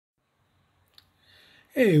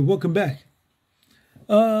Hey, welcome back.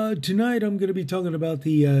 Tonight I'm going to be talking about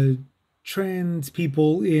the trans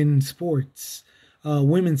people in sports,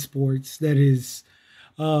 women's sports. That is,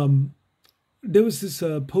 um, there was this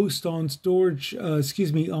post on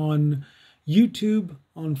on YouTube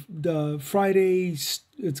on the Friday.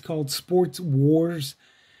 It's called Sports Wars,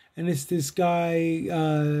 and it's this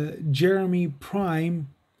guy Jeremy Prime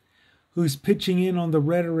who's pitching in on the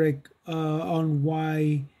rhetoric on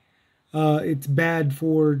why it's bad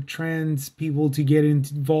for trans people to get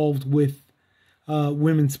involved with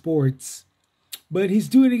women's sports. But he's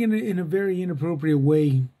doing it in a very inappropriate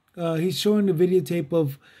way. He's showing the videotape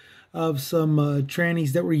of some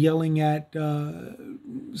trannies that were yelling at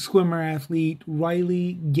swimmer athlete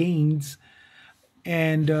Riley Gaines.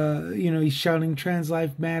 And, he's shouting trans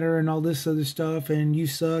life matter and all this other stuff. And you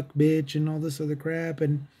suck, bitch, and all this other crap.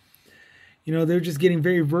 And, they're just getting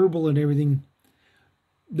very verbal and everything.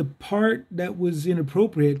 The part that was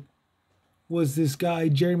inappropriate was this guy,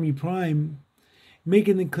 Jeremy Prime,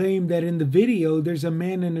 making the claim that in the video there's a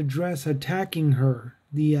man in a dress attacking her,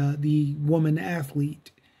 the woman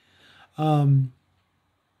athlete. Now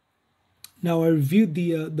I reviewed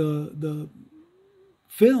the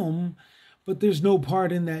film, but there's no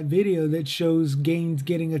part in that video that shows Gaines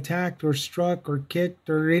getting attacked or struck or kicked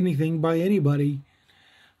or anything by anybody.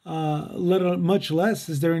 Much less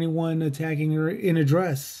is there anyone attacking her in a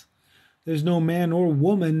dress. There's no man or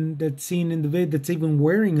woman that's seen in the vid that's even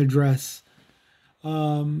wearing a dress,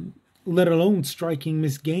 let alone striking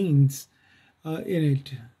Miss Gaines in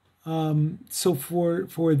it. So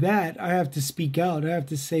for that, I have to speak out. I have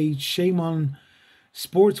to say shame on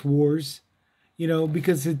Sports Wars,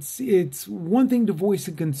 because it's one thing to voice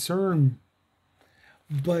a concern,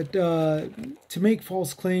 but to make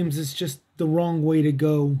false claims is just the wrong way to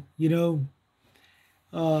go.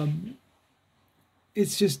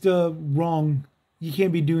 It's just wrong. You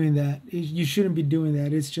can't be doing that. You shouldn't be doing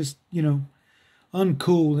that. It's just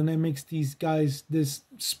uncool, and that makes these guys, this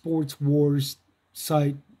Sports Wars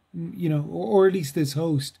site, or at least this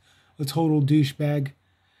host, a total douchebag.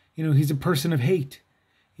 He's a person of hate.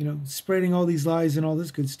 Spreading all these lies and all this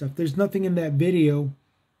good stuff. There's nothing in that video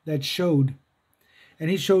that showed. And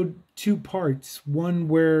he showed two parts. One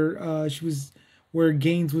where where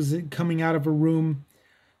Gaines was coming out of a room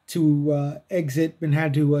to exit and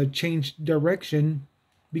had to change direction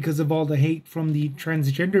because of all the hate from the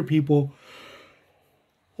transgender people.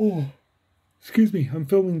 Oh, excuse me. I'm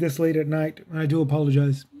filming this late at night. I do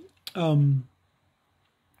apologize. All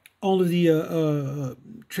of the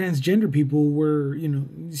transgender people were,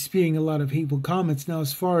 spewing a lot of hateful comments. Now,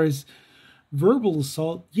 as far as verbal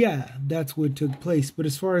assault, yeah, that's what took place. But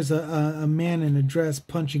as far as a man in a dress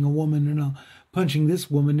punching a woman and punching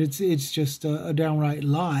this woman, it's just a downright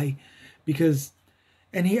lie, because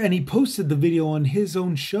and he posted the video on his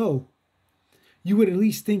own show. You would at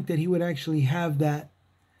least think that he would actually have that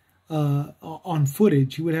on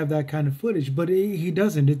footage. He would have that kind of footage, but he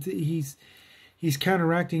doesn't. He's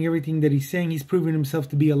counteracting everything that he's saying. He's proving himself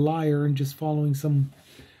to be a liar and just following some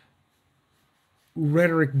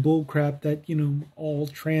rhetoric bullcrap that all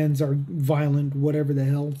trans are violent, whatever the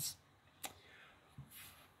hell's,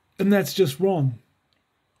 and that's just wrong.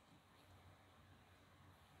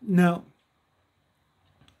 Now,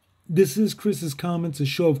 this is Chris's comments, a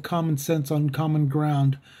show of common sense on common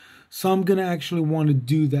ground, so I'm gonna actually want to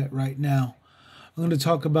do that right now. I'm gonna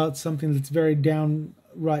talk about something that's very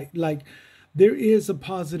downright, like, there is a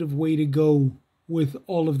positive way to go with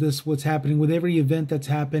all of this, what's happening with every event that's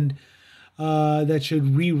happened. That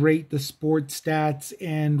should re-rate the sports stats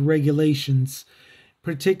and regulations,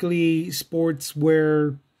 particularly sports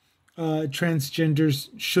where transgenders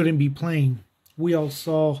shouldn't be playing. We all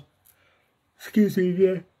saw. Excuse me,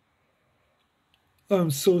 yeah. I'm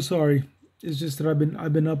so sorry. It's just that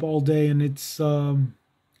I've been up all day, and it's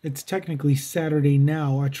technically Saturday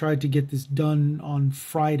now. I tried to get this done on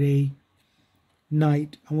Friday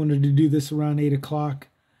night. I wanted to do this around 8 o'clock.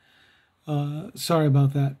 Sorry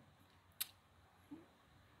about that.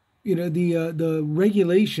 The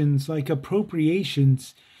regulations, like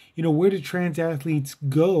appropriations, where do trans athletes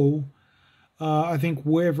go? I think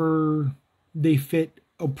wherever they fit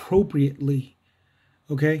appropriately.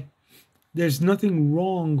 Okay, there's nothing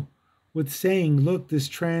wrong with saying, look, this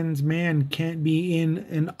trans man can't be in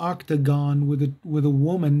an octagon with a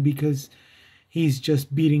woman because he's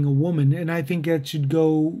just beating a woman, and I think that should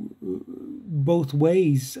go both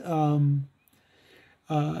ways.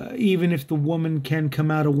 Even if the woman can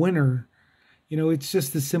come out a winner, it's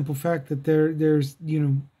just the simple fact that there's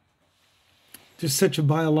such a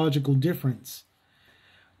biological difference.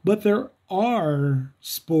 But there are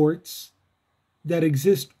sports that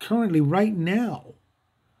exist currently right now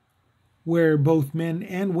where both men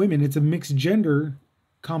and women, it's a mixed gender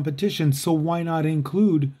competition. So why not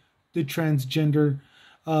include the transgender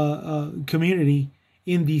community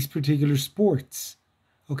in these particular sports?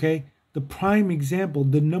 Okay. The prime example,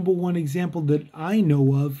 the number one example that I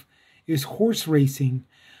know of is horse racing.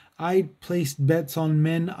 I placed bets on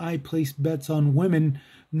men. I placed bets on women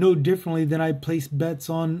no differently than I placed bets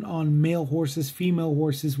on male horses, female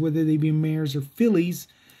horses, whether they be mares or fillies.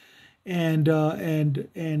 And I've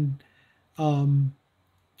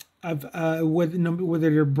whether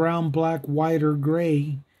they're brown, black, white, or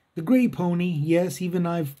gray. The gray pony, yes, even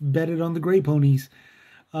I've betted on the gray ponies.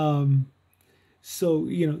 So,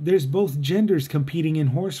 there's both genders competing in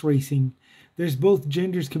horse racing. There's both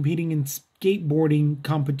genders competing in skateboarding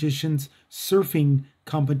competitions, surfing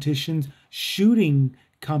competitions, shooting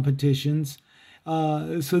competitions.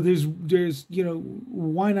 So there's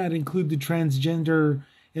why not include the transgender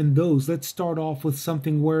in those? Let's start off with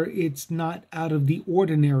something where it's not out of the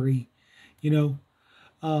ordinary,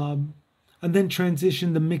 and then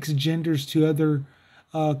transition the mixed genders to other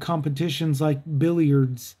competitions like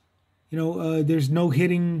billiards. There's no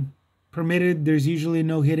hitting permitted. There's usually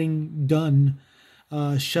no hitting done.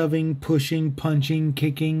 Shoving, pushing, punching,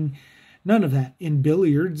 kicking, none of that in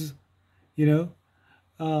billiards.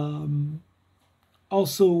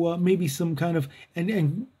 Also, maybe some kind of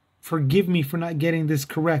and forgive me for not getting this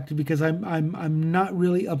correct because I'm not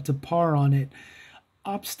really up to par on it.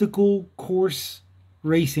 Obstacle course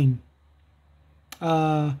racing.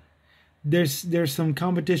 There's some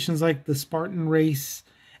competitions like the Spartan race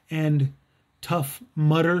and Tough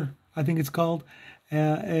Mudder, I think it's called.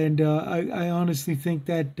 I honestly think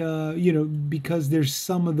that, because there's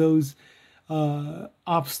some of those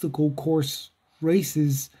obstacle course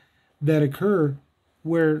races that occur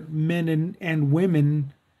where men and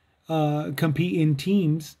women compete in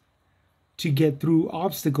teams to get through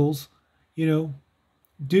obstacles,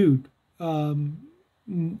 dude,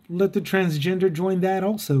 let the transgender join that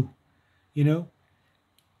also,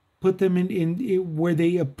 put them in where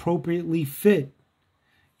they appropriately fit.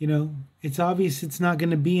 It's obvious it's not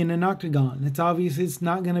going to be in an octagon. It's obvious it's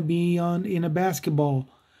not going to be in a basketball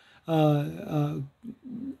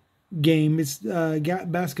game. It's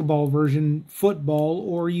basketball version, football,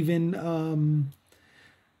 or even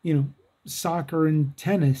soccer and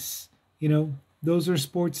tennis. Those are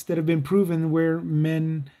sports that have been proven where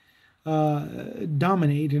men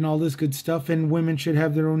dominate and all this good stuff, and women should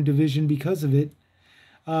have their own division because of it.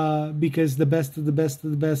 Because the best of the best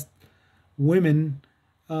of the best women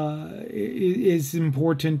is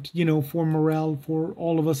important, for morale for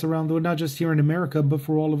all of us around the world, not just here in America, but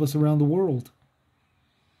for all of us around the world.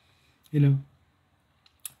 And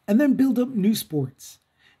then build up new sports.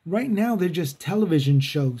 Right now, they're just television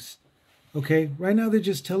shows. Okay, right now they're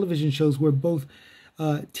just television shows where both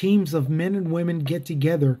teams of men and women get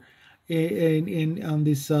together in on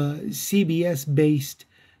this CBS-based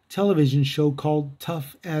television show called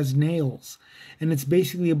Tough as Nails. And it's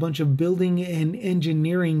basically a bunch of building and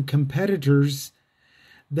engineering competitors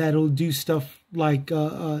that'll do stuff like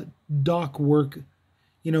dock work,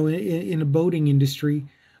 in a boating industry,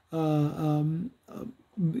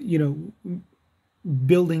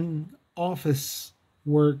 building office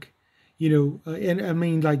work, and I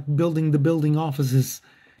mean like building the building offices,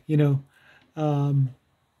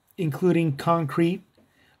 including concrete,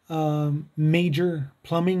 major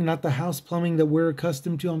plumbing, not the house plumbing that we're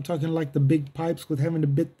accustomed to. I'm talking like the big pipes with having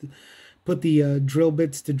to put the drill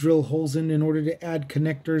bits to drill holes in order to add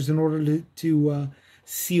connectors, in order to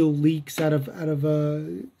seal leaks out of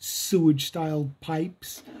sewage style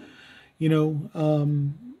pipes.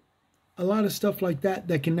 A lot of stuff like that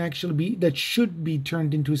can actually that should be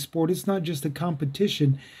turned into a sport. It's not just a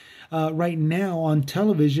competition. Right now on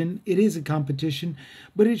television, it is a competition,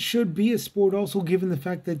 but it should be a sport also, given the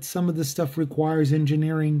fact that some of the stuff requires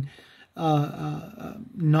engineering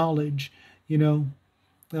knowledge,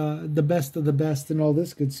 the best of the best and all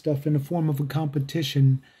this good stuff in the form of a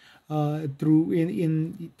competition through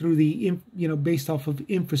the based off of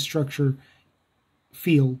infrastructure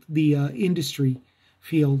field, the industry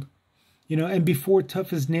field, and before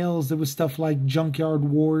Tough as Nails, there was stuff like Junkyard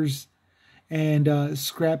Wars and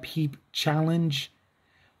Scrap Heap Challenge,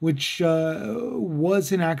 which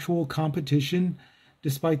was an actual competition,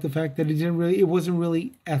 despite the fact that it wasn't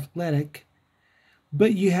really athletic,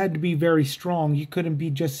 but you had to be very strong. You couldn't be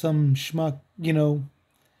just some schmuck,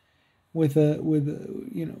 with a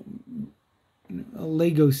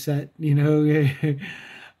Lego set,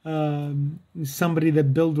 somebody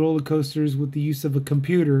that built roller coasters with the use of a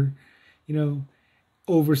computer,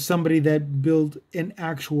 over somebody that built an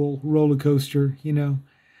actual roller coaster,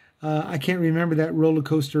 I can't remember that roller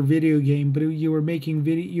coaster video game, but you were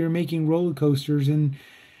making roller coasters, and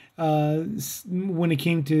when it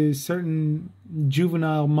came to certain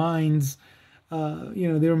juvenile minds,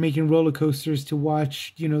 they were making roller coasters to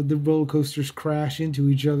watch, the roller coasters crash into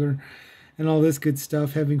each other and all this good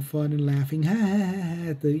stuff, having fun and laughing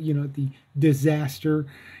at the disaster,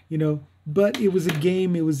 But it was a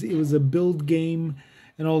game. It was a build game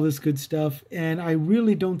and all this good stuff. And I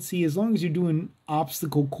really don't see, as long as you're doing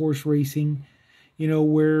obstacle course racing,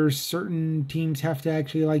 where certain teams have to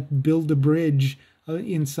actually like build a bridge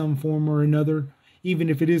in some form or another, even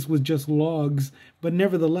if it is with just logs. But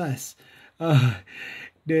nevertheless, the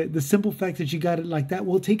simple fact that you got it like that,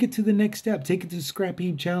 well, take it to the next step. Take it to Scrap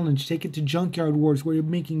Heap Challenge. Take it to Junkyard Wars, where you're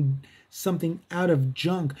making something out of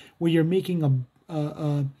junk, where you're making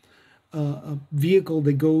a vehicle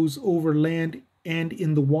that goes over land and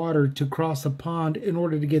in the water to cross a pond in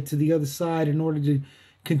order to get to the other side, in order to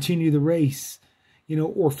continue the race,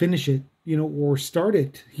 or finish it, or start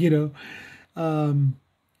it,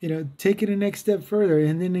 take it a next step further,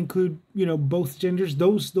 and then include, both genders.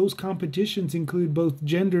 Those competitions include both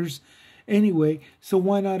genders anyway. So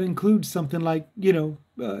why not include something like,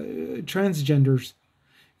 transgenders,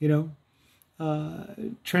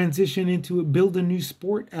 transition into it, build a new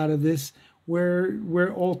sport out of this,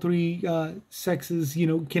 where all three sexes,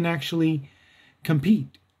 can actually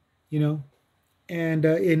compete, and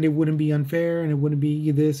it wouldn't be unfair, and it wouldn't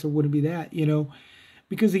be this or wouldn't be that,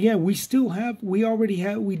 because again, we do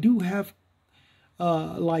have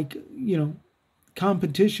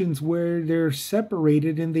competitions where they're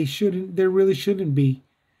separated, and there really shouldn't be,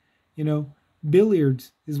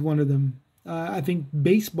 billiards is one of them. I think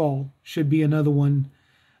baseball should be another one.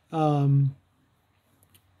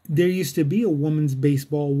 There used to be a women's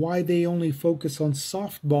baseball. Why they only focus on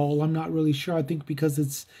softball, I'm not really sure. I think because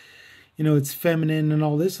it's feminine and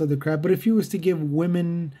all this other crap. But if you was to give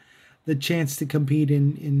women the chance to compete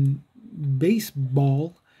in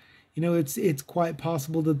baseball, it's quite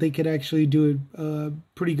possible that they could actually do a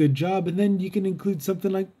pretty good job. And then you can include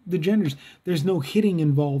something like the genders. There's no hitting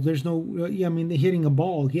involved. There's no, the hitting a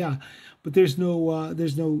ball, yeah, but there's no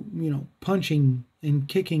punching and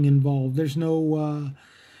kicking involved. There's no,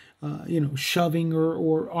 shoving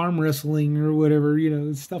or arm wrestling or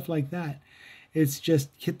whatever, stuff like that. It's just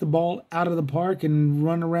hit the ball out of the park and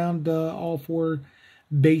run around all four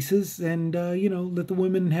bases, and let the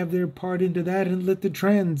women have their part into that, and let the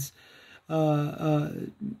trans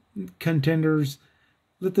contenders,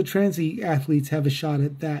 let the trans athletes have a shot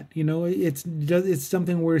at that. It's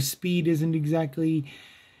something where speed isn't exactly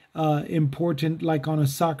important like on a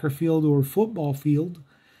soccer field or a football field,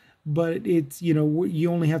 but it's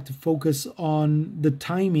you only have to focus on the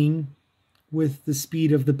timing with the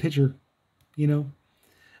speed of the pitcher,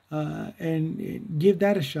 and give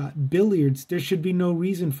that a shot. Billiards, there should be no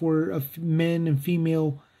reason for men and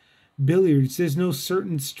female billiards. There's no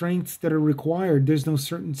certain strengths that are required. There's no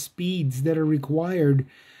certain speeds that are required.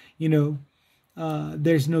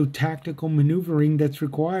 There's no tactical maneuvering that's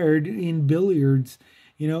required in billiards.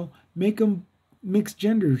 Make them mixed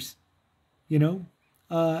genders.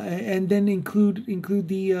 And then include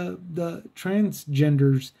the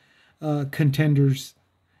transgenders contenders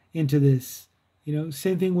into this.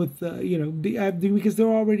 Same thing with because they're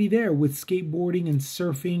already there with skateboarding and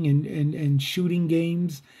surfing and shooting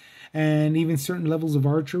games, and even certain levels of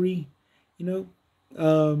archery. We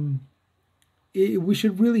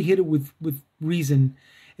should really hit it with reason,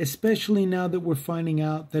 especially now that we're finding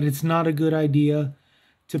out that it's not a good idea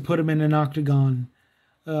to put them in an octagon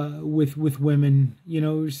with women.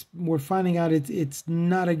 We're finding out it's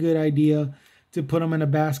not a good idea to put them in a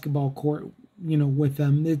basketball court, with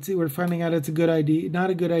them. We're finding out it's a good idea,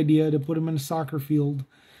 not a good idea to put them in a soccer field.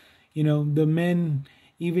 The men,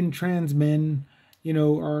 even trans men,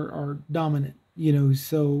 are dominant.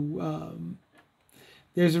 So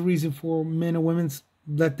there's a reason for men and women.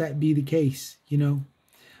 Let that be the case.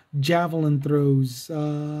 Javelin throws.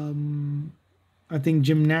 I think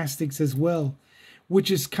gymnastics as well,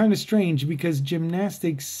 which is kind of strange because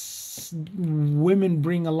gymnastics, women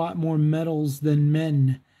bring a lot more medals than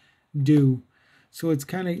men do. So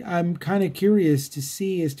I'm kind of curious to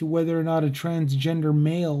see as to whether or not a transgender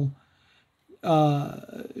male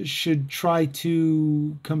should try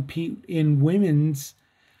to compete in women's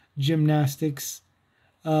gymnastics.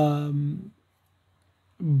 But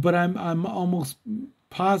I'm almost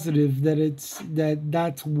positive that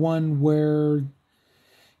that's one where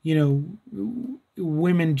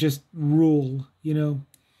women just rule.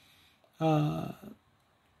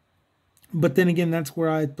 But then again, that's where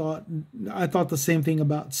I thought the same thing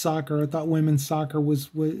about soccer. I thought women's soccer was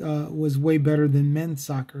way better than men's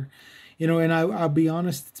soccer, and I'll be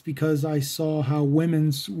honest, it's because I saw how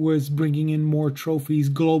women's was bringing in more trophies,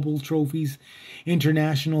 global trophies,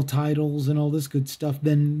 international titles, and all this good stuff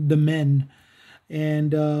than the men.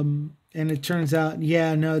 And it turns out,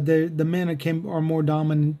 yeah, no, the men are more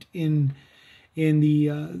dominant in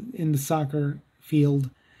the soccer field.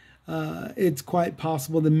 It's quite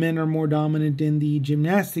possible the men are more dominant in the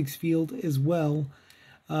gymnastics field as well,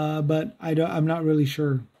 but I'm not really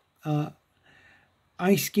sure.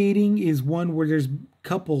 Ice skating is one where there's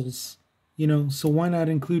couples, so why not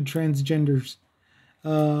include transgenders?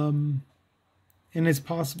 And it's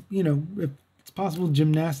possible, if it's possible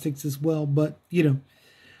gymnastics as well, but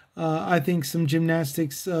I think some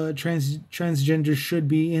gymnastics, transgenders should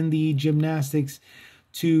be in the gymnastics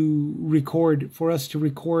for us to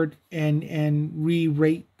record and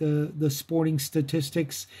re-rate the sporting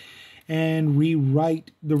statistics and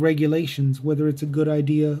rewrite the regulations, whether it's a good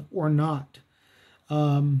idea or not,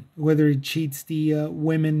 whether it cheats the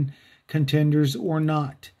women contenders or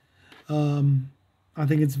not. I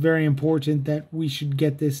think it's very important that we should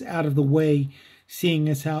get this out of the way, seeing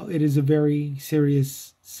as how it is a very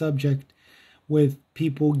serious subject with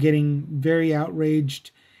people getting very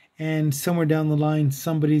outraged, and somewhere down the line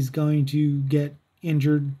somebody's going to get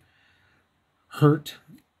injured, hurt,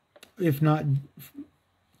 if not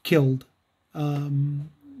killed.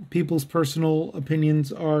 People's personal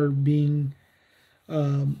opinions are being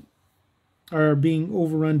overrun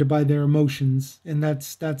by their emotions, and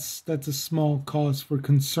that's a small cause for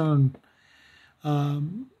concern.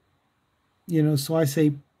 So I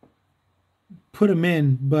say put them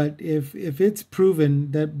in, but if it's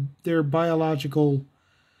proven that their biological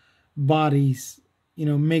bodies,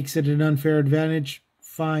 makes it an unfair advantage,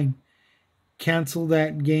 fine. Cancel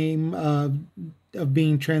that game of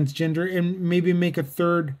being transgender and maybe make a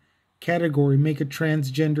third category, make a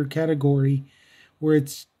transgender category where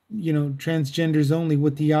it's, transgenders only,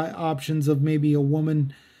 with the options of maybe a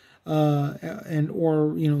woman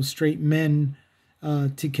or straight men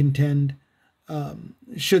to contend,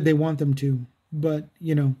 should they want them to. But,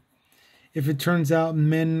 if it turns out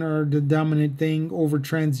men are the dominant thing over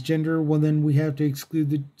transgender, well, then we have to exclude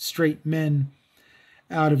the straight men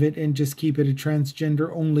out of it and just keep it a transgender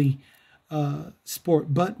only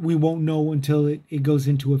sport. But we won't know until it goes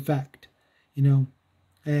into effect,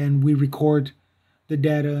 and we record the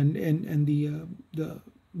data and the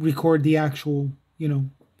record the actual,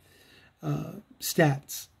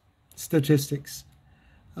 statistics.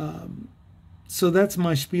 So that's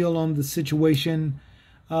my spiel on the situation.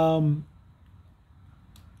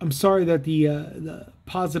 I'm sorry that the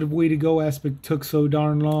positive way to go aspect took so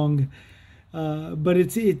darn long, but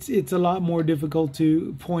it's a lot more difficult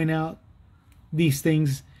to point out these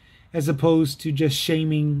things as opposed to just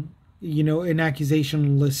shaming, an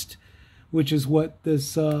accusation list, which is what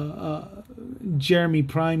this Jeremy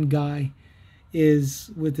Prime guy is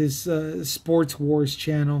with his Sports Wars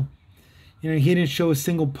channel. He didn't show a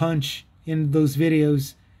single punch in those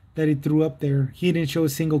videos that he threw up there. He didn't show a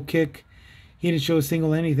single kick. He didn't show a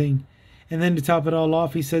single anything. And then to top it all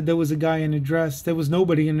off, he said there was a guy in a dress. There was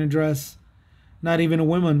nobody in a dress. Not even a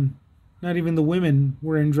woman. Not even the women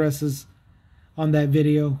were in dresses on that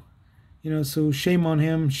video. So shame on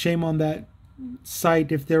him. Shame on that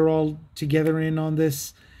site if they're all together in on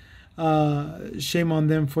this. Shame on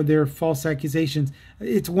them for their false accusations.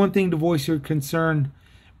 It's one thing to voice your concern,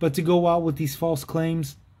 but to go out with these false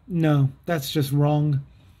claims, no, that's just wrong.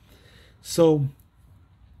 So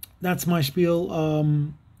that's my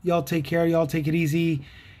spiel. Y'all take care. Y'all take it easy.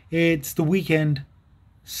 It's the weekend.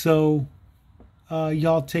 So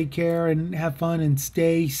y'all take care and have fun and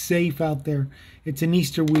stay safe out there. It's an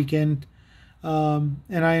Easter weekend. And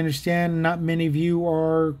I understand not many of you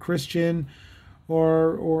are Christian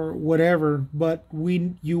or whatever, but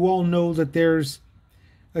you all know that there's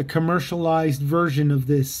a commercialized version of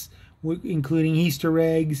this, including Easter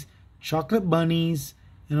eggs, chocolate bunnies,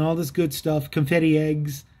 and all this good stuff, confetti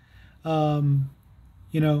eggs. You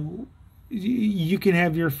can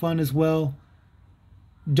have your fun as well.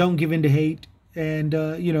 Don't give in to hate, and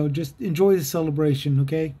just enjoy the celebration.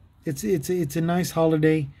 Okay, it's a nice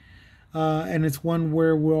holiday, and it's one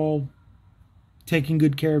where we're all taking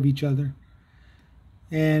good care of each other,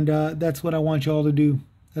 and that's what I want you all to do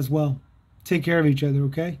as well. Take care of each other.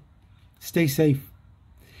 Okay, stay safe.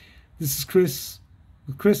 This is Chris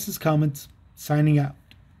with Chris's Comments, signing out.